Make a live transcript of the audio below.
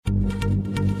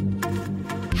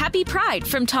Happy Pride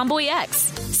from Tomboy X,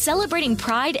 celebrating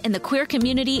pride and the queer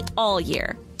community all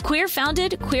year. Queer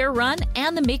founded, queer run,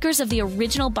 and the makers of the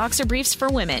original boxer briefs for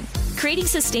women, creating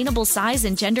sustainable size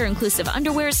and gender inclusive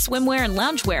underwear, swimwear, and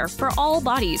loungewear for all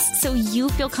bodies so you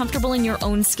feel comfortable in your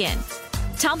own skin.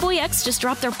 Tomboy X just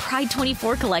dropped their Pride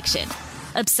 24 collection.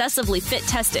 Obsessively fit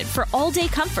tested for all day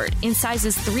comfort in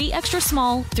sizes 3 extra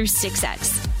small through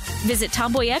 6X. Visit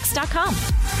tomboyx.com.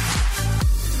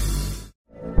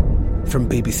 From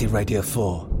BBC Radio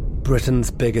 4,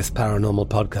 Britain's biggest paranormal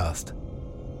podcast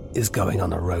is going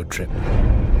on a road trip.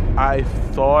 I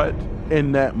thought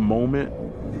in that moment,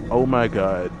 oh my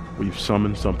God, we've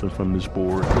summoned something from this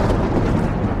board.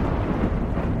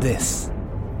 This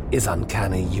is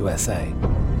Uncanny USA.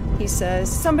 He says,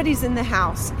 somebody's in the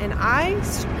house, and I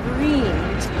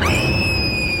screamed.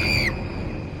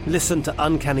 Listen to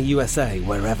Uncanny USA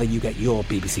wherever you get your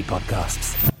BBC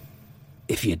podcasts,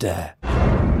 if you dare.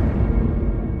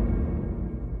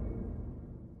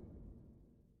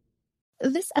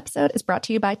 This episode is brought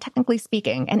to you by Technically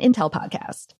Speaking, an Intel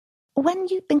podcast. When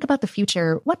you think about the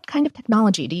future, what kind of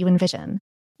technology do you envision?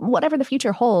 Whatever the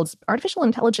future holds, artificial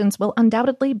intelligence will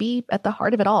undoubtedly be at the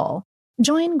heart of it all.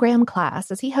 Join Graham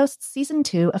Class as he hosts Season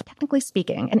 2 of Technically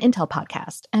Speaking, an Intel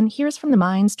podcast, and hears from the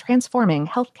minds transforming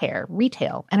healthcare,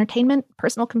 retail, entertainment,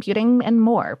 personal computing, and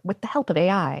more with the help of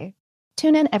AI.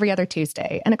 Tune in every other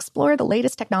Tuesday and explore the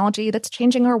latest technology that's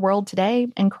changing our world today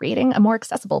and creating a more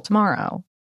accessible tomorrow.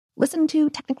 Listen to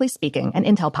Technically Speaking, an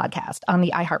Intel podcast on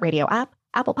the iHeartRadio app,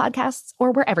 Apple Podcasts,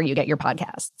 or wherever you get your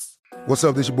podcasts. What's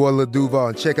up, this your boy Lil Duval,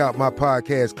 and check out my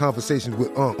podcast, Conversations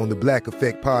with Unc, on the Black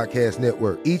Effect Podcast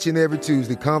Network. Each and every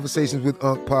Tuesday, Conversations with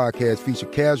Unc podcast feature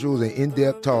casual and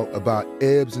in-depth talk about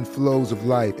ebbs and flows of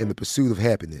life and the pursuit of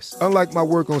happiness. Unlike my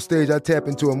work on stage, I tap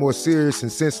into a more serious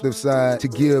and sensitive side to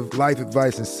give life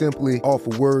advice and simply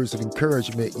offer words of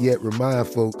encouragement, yet remind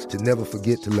folks to never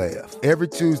forget to laugh. Every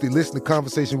Tuesday, listen to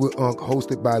Conversations with Unc,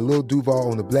 hosted by Lil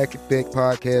Duval on the Black Effect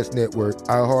Podcast Network,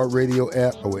 iHeartRadio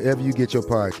app, or wherever you get your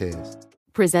podcasts.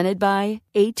 Presented by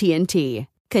AT&T.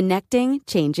 Connecting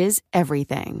changes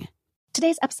everything.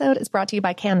 Today's episode is brought to you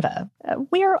by Canva.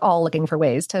 We're all looking for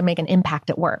ways to make an impact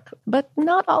at work, but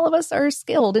not all of us are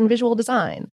skilled in visual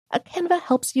design. Canva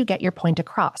helps you get your point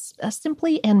across,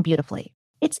 simply and beautifully.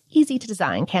 It's easy to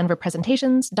design Canva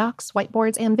presentations, docs,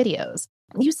 whiteboards, and videos.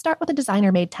 You start with a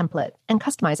designer-made template and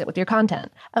customize it with your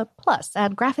content. Plus,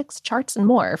 add graphics, charts, and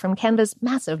more from Canva's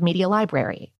massive media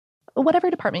library. Whatever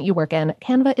department you work in,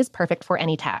 Canva is perfect for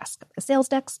any task. Sales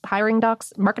decks, hiring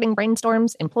docs, marketing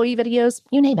brainstorms, employee videos,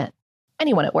 you name it.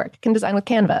 Anyone at work can design with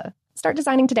Canva. Start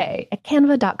designing today at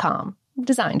canva.com.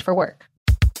 Designed for work.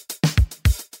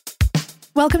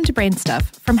 Welcome to Brain Stuff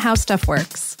from How Stuff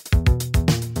Works.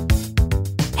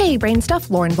 Hey, Brain Stuff,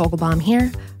 Lauren Vogelbaum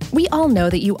here. We all know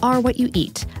that you are what you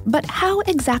eat, but how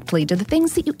exactly do the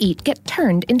things that you eat get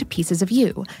turned into pieces of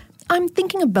you? I'm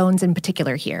thinking of bones in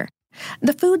particular here.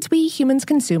 The foods we humans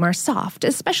consume are soft,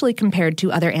 especially compared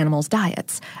to other animals'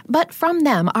 diets. But from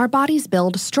them, our bodies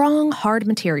build strong, hard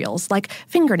materials like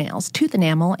fingernails, tooth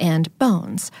enamel, and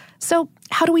bones. So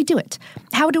how do we do it?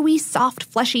 How do we soft,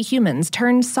 fleshy humans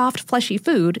turn soft, fleshy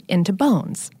food into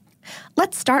bones?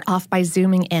 Let's start off by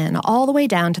zooming in all the way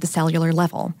down to the cellular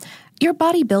level. Your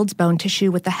body builds bone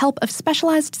tissue with the help of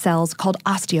specialized cells called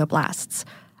osteoblasts.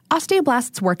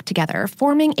 Osteoblasts work together,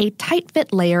 forming a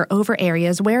tight-fit layer over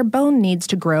areas where bone needs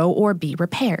to grow or be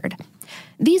repaired.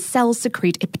 These cells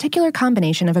secrete a particular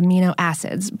combination of amino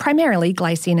acids, primarily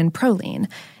glycine and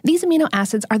proline. These amino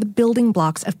acids are the building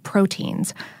blocks of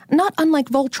proteins. Not unlike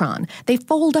Voltron, they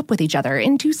fold up with each other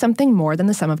into something more than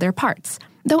the sum of their parts.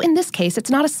 Though in this case, it's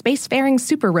not a spacefaring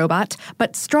super robot,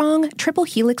 but strong triple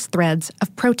helix threads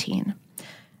of protein.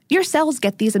 Your cells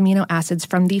get these amino acids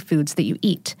from the foods that you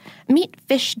eat. Meat,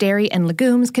 fish, dairy, and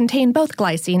legumes contain both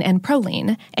glycine and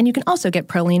proline, and you can also get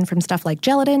proline from stuff like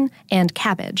gelatin and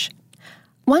cabbage.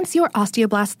 Once your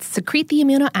osteoblasts secrete the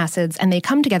amino acids and they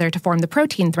come together to form the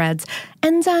protein threads,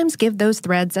 enzymes give those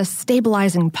threads a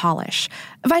stabilizing polish.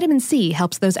 Vitamin C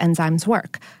helps those enzymes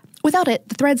work. Without it,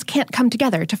 the threads can't come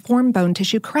together to form bone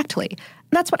tissue correctly.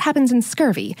 That's what happens in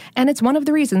scurvy, and it's one of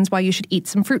the reasons why you should eat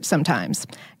some fruit sometimes.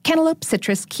 Cantaloupe,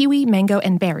 citrus, kiwi, mango,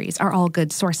 and berries are all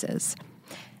good sources.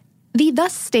 The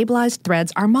thus stabilized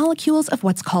threads are molecules of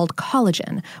what's called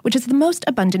collagen, which is the most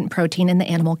abundant protein in the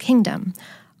animal kingdom.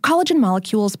 Collagen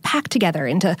molecules pack together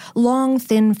into long,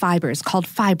 thin fibers called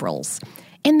fibrils.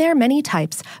 In their many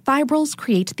types, fibrils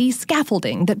create the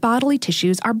scaffolding that bodily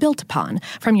tissues are built upon,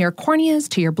 from your corneas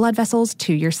to your blood vessels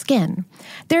to your skin.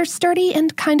 They're sturdy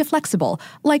and kind of flexible,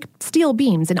 like steel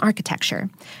beams in architecture.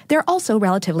 They're also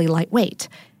relatively lightweight.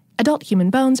 Adult human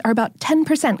bones are about 10%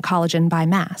 collagen by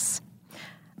mass.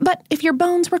 But if your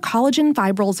bones were collagen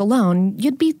fibrils alone,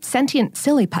 you'd be sentient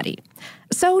silly putty.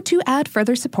 So to add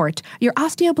further support, your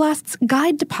osteoblasts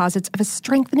guide deposits of a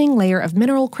strengthening layer of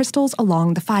mineral crystals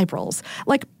along the fibrils,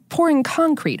 like pouring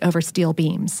concrete over steel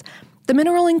beams. The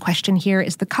mineral in question here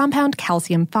is the compound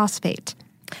calcium phosphate.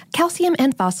 Calcium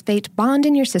and phosphate bond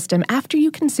in your system after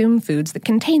you consume foods that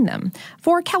contain them.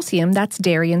 For calcium, that's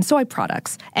dairy and soy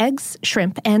products, eggs,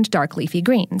 shrimp, and dark leafy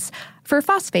greens. For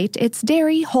phosphate, it's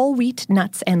dairy, whole wheat,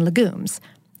 nuts, and legumes.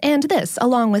 And this,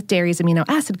 along with dairy's amino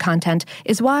acid content,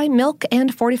 is why milk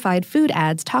and fortified food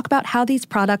ads talk about how these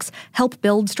products help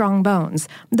build strong bones,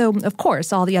 though, of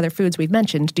course, all the other foods we've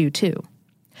mentioned do too.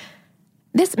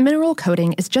 This mineral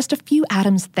coating is just a few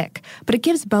atoms thick, but it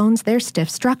gives bones their stiff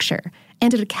structure,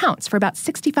 and it accounts for about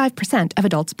 65% of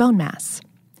adults' bone mass.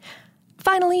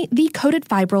 Finally, the coated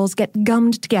fibrils get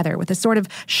gummed together with a sort of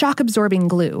shock-absorbing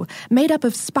glue made up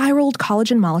of spiraled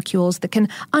collagen molecules that can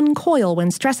uncoil when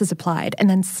stress is applied and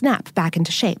then snap back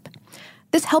into shape.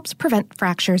 This helps prevent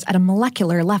fractures at a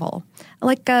molecular level,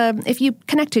 like if you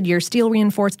connected your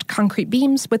steel-reinforced concrete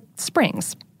beams with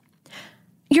springs.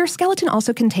 Your skeleton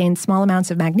also contains small amounts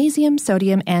of magnesium,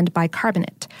 sodium, and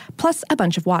bicarbonate, plus a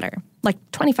bunch of water, like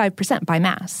 25% by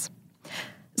mass.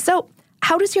 So,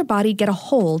 how does your body get a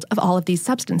hold of all of these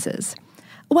substances?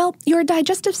 Well, your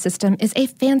digestive system is a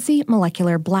fancy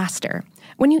molecular blaster.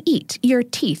 When you eat, your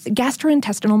teeth,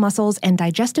 gastrointestinal muscles, and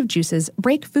digestive juices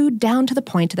break food down to the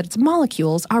point that its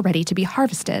molecules are ready to be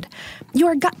harvested.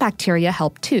 Your gut bacteria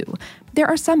help too. There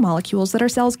are some molecules that our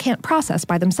cells can't process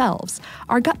by themselves.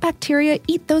 Our gut bacteria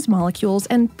eat those molecules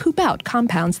and poop out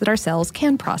compounds that our cells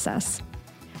can process.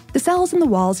 The cells in the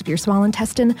walls of your small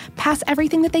intestine pass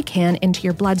everything that they can into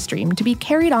your bloodstream to be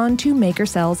carried on to maker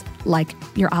cells like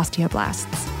your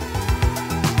osteoblasts.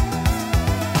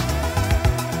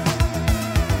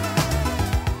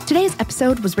 Today's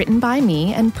episode was written by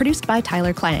me and produced by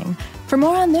Tyler Klang. For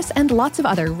more on this and lots of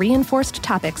other reinforced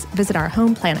topics, visit our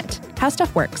home planet,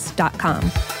 howstuffworks.com.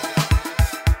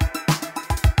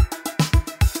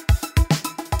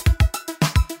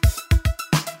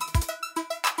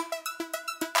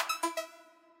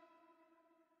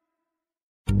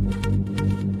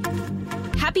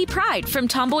 Happy Pride from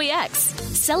Tomboy X,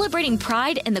 celebrating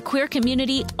pride in the queer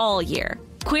community all year.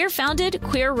 Queer founded,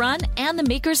 queer run, and the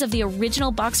makers of the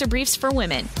original boxer briefs for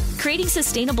women, creating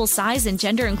sustainable size and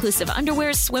gender inclusive underwear,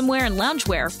 swimwear, and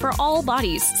loungewear for all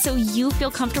bodies so you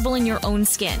feel comfortable in your own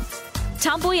skin.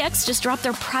 Tomboy X just dropped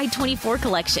their Pride 24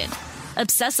 collection,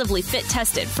 obsessively fit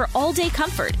tested for all day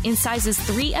comfort in sizes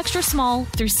 3 extra small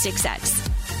through 6X.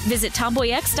 Visit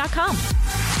tomboyx.com.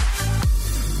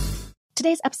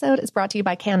 Today's episode is brought to you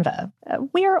by Canva.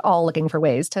 We're all looking for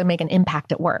ways to make an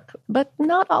impact at work, but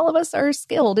not all of us are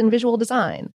skilled in visual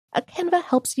design. Canva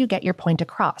helps you get your point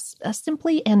across,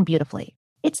 simply and beautifully.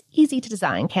 It's easy to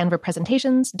design Canva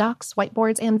presentations, docs,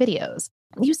 whiteboards, and videos.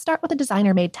 You start with a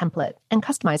designer-made template and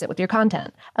customize it with your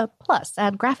content. Plus,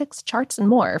 add graphics, charts, and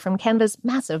more from Canva's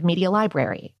massive media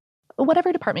library.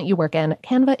 Whatever department you work in,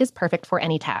 Canva is perfect for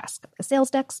any task. Sales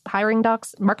decks, hiring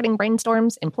docs, marketing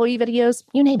brainstorms, employee videos,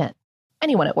 you name it.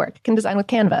 Anyone at work can design with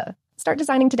Canva. Start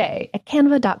designing today at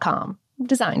canva.com.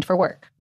 Designed for work.